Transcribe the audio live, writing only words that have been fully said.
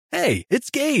Hey, it's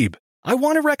Gabe. I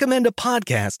want to recommend a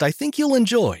podcast I think you'll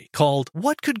enjoy called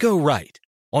What Could Go Right.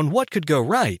 On What Could Go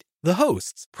Right, the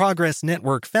hosts, Progress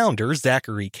Network founder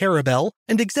Zachary Karabell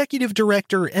and executive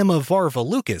director Emma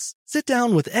Varva-Lucas, sit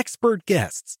down with expert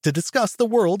guests to discuss the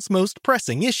world's most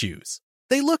pressing issues.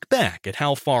 They look back at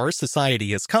how far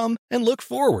society has come and look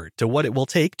forward to what it will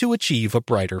take to achieve a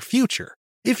brighter future.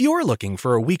 If you're looking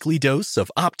for a weekly dose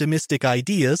of optimistic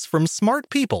ideas from smart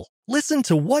people, listen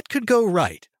to What Could Go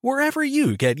Right wherever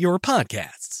you get your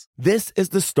podcasts. This is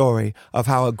the story of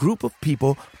how a group of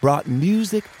people brought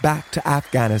music back to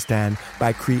Afghanistan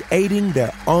by creating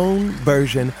their own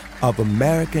version of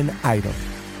American Idol.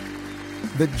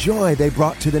 The joy they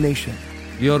brought to the nation.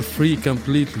 You're free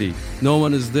completely. No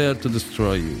one is there to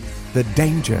destroy you. The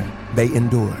danger they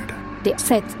endured. They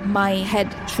said my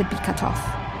head should be cut off.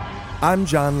 I'm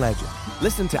John Legend.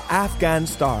 Listen to Afghan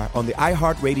Star on the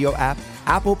iHeartRadio app,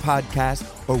 Apple Podcasts,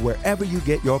 or wherever you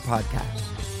get your podcasts.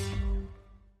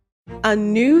 A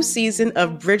new season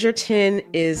of Bridgerton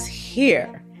is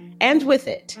here. And with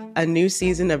it, a new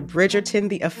season of Bridgerton,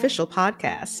 the official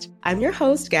podcast. I'm your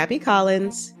host, Gabby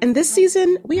Collins, and this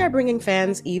season, we are bringing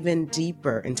fans even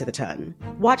deeper into the ton.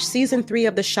 Watch season 3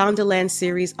 of the Shondaland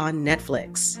series on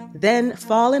Netflix. Then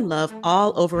fall in love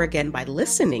all over again by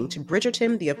listening to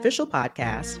Bridgerton, the official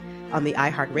podcast, on the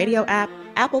iHeartRadio app,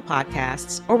 Apple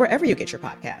Podcasts, or wherever you get your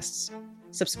podcasts.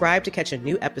 Subscribe to catch a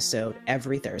new episode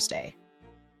every Thursday.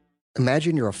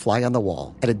 Imagine you're a fly on the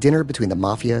wall at a dinner between the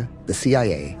mafia, the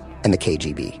CIA, and the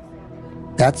KGB.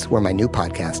 That's where my new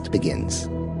podcast begins.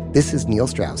 This is Neil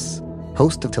Strauss,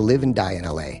 host of To Live and Die in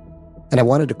LA, and I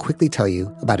wanted to quickly tell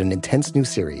you about an intense new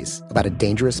series about a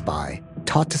dangerous spy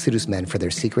taught to seduce men for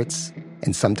their secrets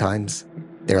and sometimes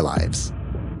their lives.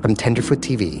 From Tenderfoot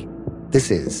TV,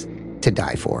 this is To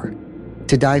Die For.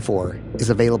 To Die For is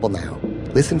available now.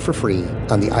 Listen for free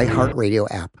on the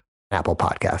iHeartRadio app, Apple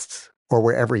Podcasts, or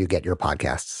wherever you get your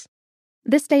podcasts.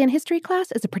 This Day in History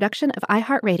Class is a production of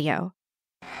iHeartRadio.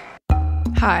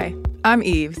 Hi, I'm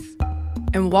Eves,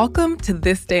 and welcome to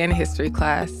This Day in History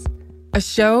Class, a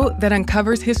show that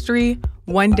uncovers history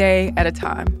one day at a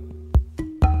time.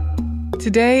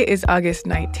 Today is August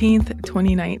 19th,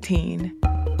 2019.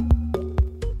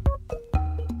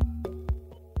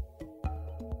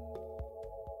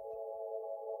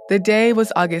 The day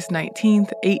was August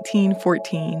 19th,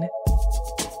 1814.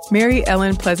 Mary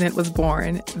Ellen Pleasant was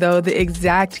born, though the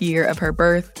exact year of her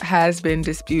birth has been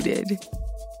disputed.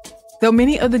 Though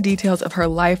many of the details of her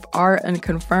life are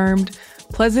unconfirmed,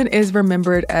 Pleasant is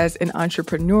remembered as an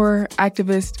entrepreneur,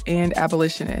 activist, and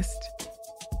abolitionist.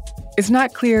 It's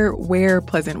not clear where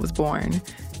Pleasant was born.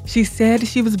 She said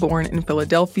she was born in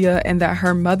Philadelphia and that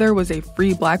her mother was a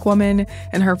free Black woman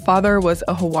and her father was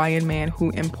a Hawaiian man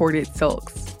who imported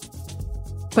silks.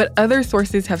 But other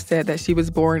sources have said that she was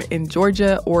born in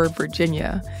Georgia or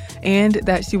Virginia, and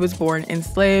that she was born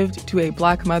enslaved to a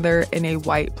Black mother and a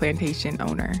white plantation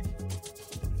owner.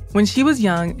 When she was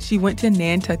young, she went to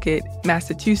Nantucket,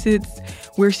 Massachusetts,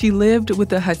 where she lived with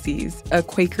the Hussies, a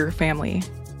Quaker family.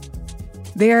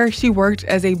 There, she worked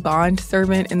as a bond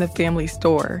servant in the family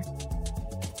store.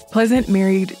 Pleasant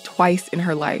married twice in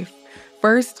her life.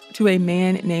 First, to a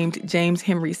man named James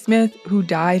Henry Smith, who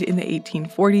died in the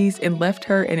 1840s and left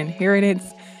her an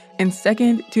inheritance, and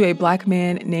second, to a Black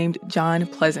man named John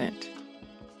Pleasant.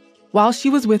 While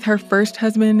she was with her first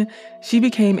husband, she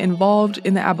became involved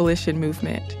in the abolition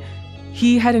movement.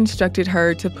 He had instructed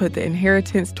her to put the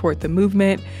inheritance toward the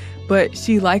movement, but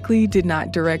she likely did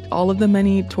not direct all of the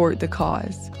money toward the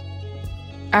cause.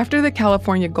 After the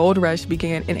California gold rush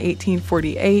began in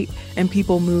 1848 and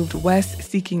people moved west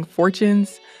seeking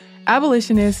fortunes,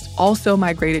 abolitionists also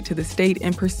migrated to the state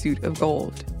in pursuit of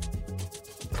gold.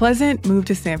 Pleasant moved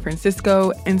to San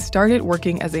Francisco and started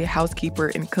working as a housekeeper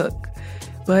and cook,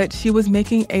 but she was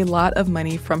making a lot of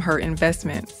money from her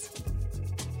investments.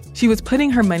 She was putting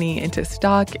her money into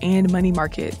stock and money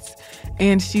markets,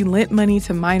 and she lent money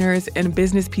to miners and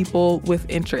business people with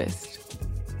interest.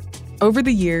 Over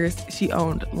the years, she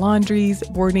owned laundries,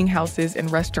 boarding houses,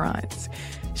 and restaurants.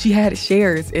 She had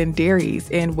shares in dairies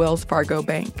and Wells Fargo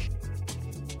Bank.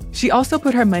 She also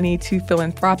put her money to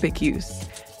philanthropic use.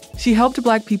 She helped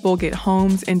Black people get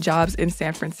homes and jobs in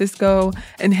San Francisco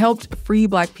and helped free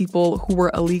Black people who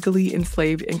were illegally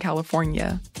enslaved in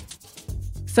California.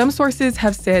 Some sources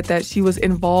have said that she was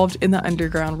involved in the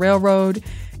Underground Railroad,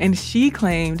 and she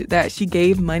claimed that she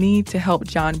gave money to help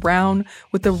John Brown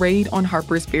with the raid on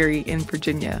Harper's Ferry in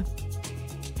Virginia.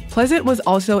 Pleasant was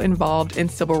also involved in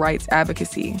civil rights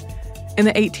advocacy. In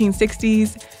the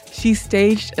 1860s, she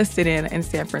staged a sit-in in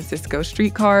San Francisco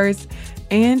streetcars,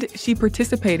 And she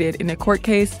participated in a court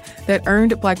case that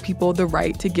earned Black people the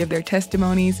right to give their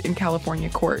testimonies in California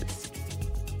courts.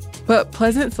 But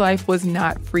Pleasant's life was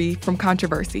not free from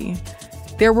controversy.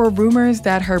 There were rumors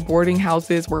that her boarding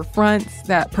houses were fronts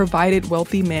that provided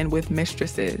wealthy men with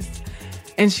mistresses.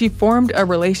 And she formed a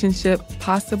relationship,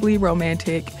 possibly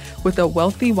romantic, with a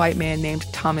wealthy white man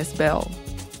named Thomas Bell.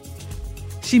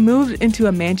 She moved into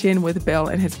a mansion with Bell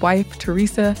and his wife,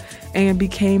 Teresa, and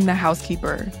became the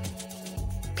housekeeper.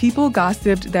 People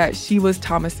gossiped that she was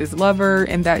Thomas's lover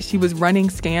and that she was running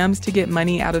scams to get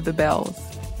money out of the Bells.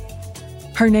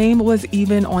 Her name was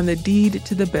even on the deed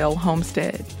to the Bell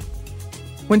homestead.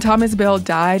 When Thomas Bell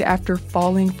died after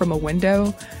falling from a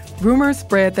window, rumors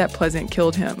spread that Pleasant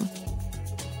killed him.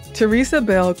 Teresa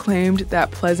Bell claimed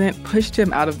that Pleasant pushed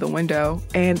him out of the window,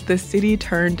 and the city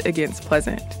turned against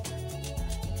Pleasant.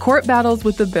 Court battles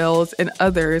with the Bells and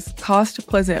others cost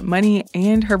Pleasant money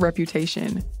and her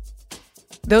reputation.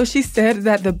 Though she said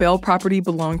that the Bell property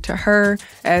belonged to her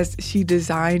as she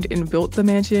designed and built the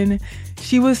mansion,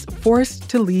 she was forced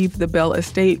to leave the Bell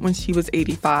estate when she was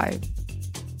 85.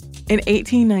 In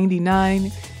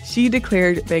 1899, she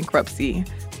declared bankruptcy,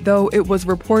 though it was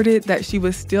reported that she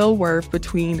was still worth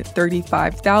between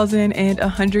 $35,000 and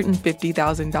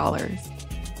 $150,000.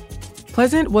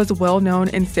 Pleasant was well known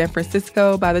in San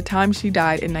Francisco by the time she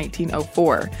died in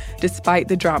 1904, despite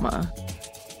the drama.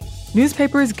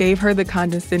 Newspapers gave her the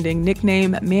condescending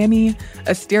nickname Mammy,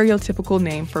 a stereotypical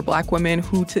name for Black women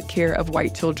who took care of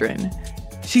white children.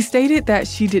 She stated that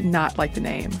she did not like the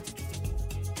name.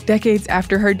 Decades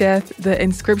after her death, the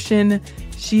inscription,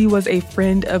 "She was a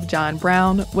friend of John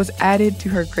Brown," was added to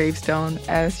her gravestone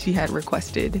as she had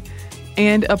requested,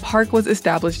 and a park was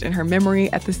established in her memory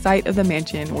at the site of the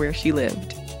mansion where she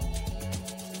lived.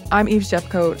 I'm Eve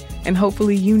Jeffcoat, and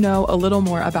hopefully you know a little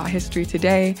more about history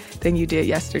today than you did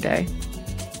yesterday.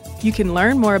 You can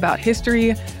learn more about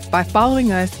history by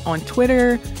following us on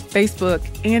Twitter, Facebook,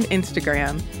 and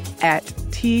Instagram at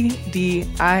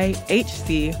TDIHC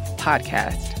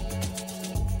Podcast.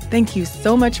 Thank you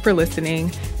so much for listening,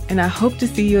 and I hope to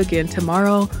see you again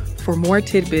tomorrow for more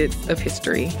tidbits of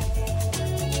history.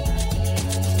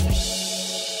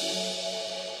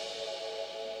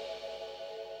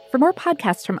 For more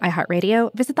podcasts from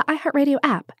iHeartRadio, visit the iHeartRadio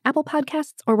app, Apple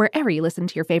Podcasts, or wherever you listen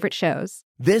to your favorite shows.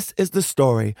 This is the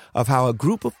story of how a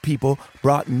group of people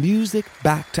brought music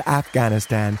back to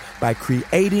Afghanistan by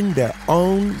creating their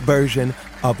own version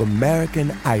of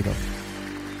American Idol.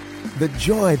 The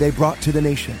joy they brought to the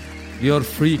nation. You're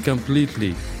free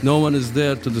completely. No one is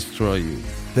there to destroy you.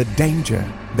 The danger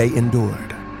they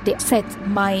endured. They said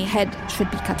my head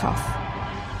should be cut off.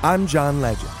 I'm John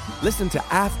Legend. Listen to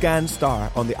Afghan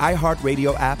Star on the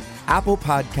iHeartRadio app, Apple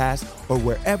Podcasts, or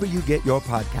wherever you get your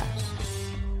podcasts.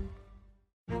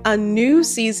 A new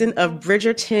season of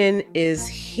Bridgerton is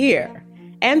here.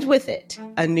 And with it,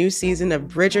 a new season of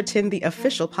Bridgerton, the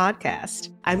official podcast.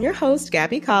 I'm your host,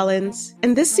 Gabby Collins,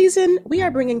 and this season, we are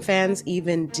bringing fans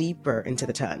even deeper into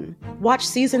the ton. Watch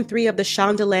season 3 of the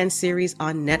Shondaland series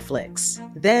on Netflix.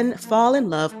 Then fall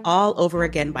in love all over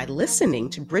again by listening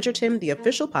to Bridgerton, the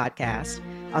official podcast,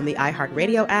 on the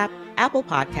iHeartRadio app, Apple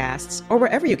Podcasts, or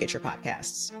wherever you get your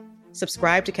podcasts.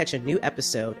 Subscribe to catch a new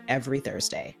episode every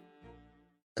Thursday.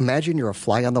 Imagine you're a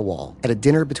fly on the wall at a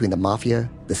dinner between the mafia,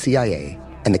 the CIA,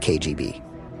 and the KGB.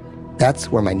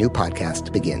 That's where my new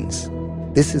podcast begins.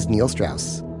 This is Neil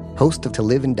Strauss, host of To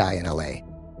Live and Die in LA,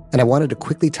 and I wanted to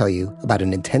quickly tell you about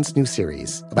an intense new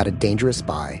series about a dangerous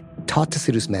spy taught to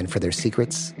seduce men for their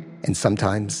secrets and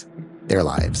sometimes their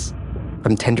lives.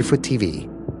 From Tenderfoot TV,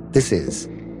 this is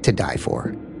To Die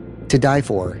For. To Die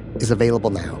For is available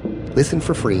now. Listen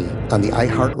for free on the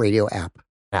iHeartRadio app,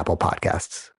 Apple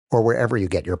Podcasts, or wherever you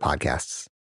get your podcasts.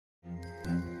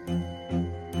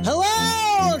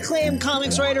 Hello, acclaimed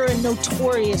comics writer and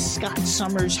notorious Scott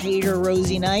Summers hater,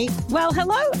 Rosie Knight. Well,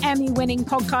 hello, Emmy-winning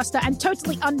podcaster and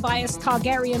totally unbiased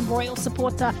Targaryen royal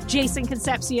supporter, Jason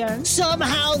Concepcion.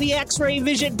 Somehow the X-Ray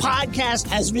Vision podcast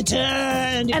has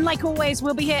returned. And like always,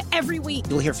 we'll be here every week.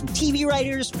 You'll hear from TV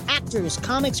writers, actors,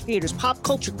 comics creators, pop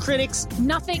culture critics.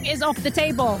 Nothing is off the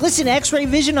table. Listen to X-Ray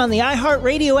Vision on the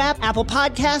iHeartRadio app, Apple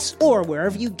Podcasts, or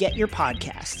wherever you get your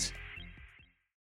podcasts.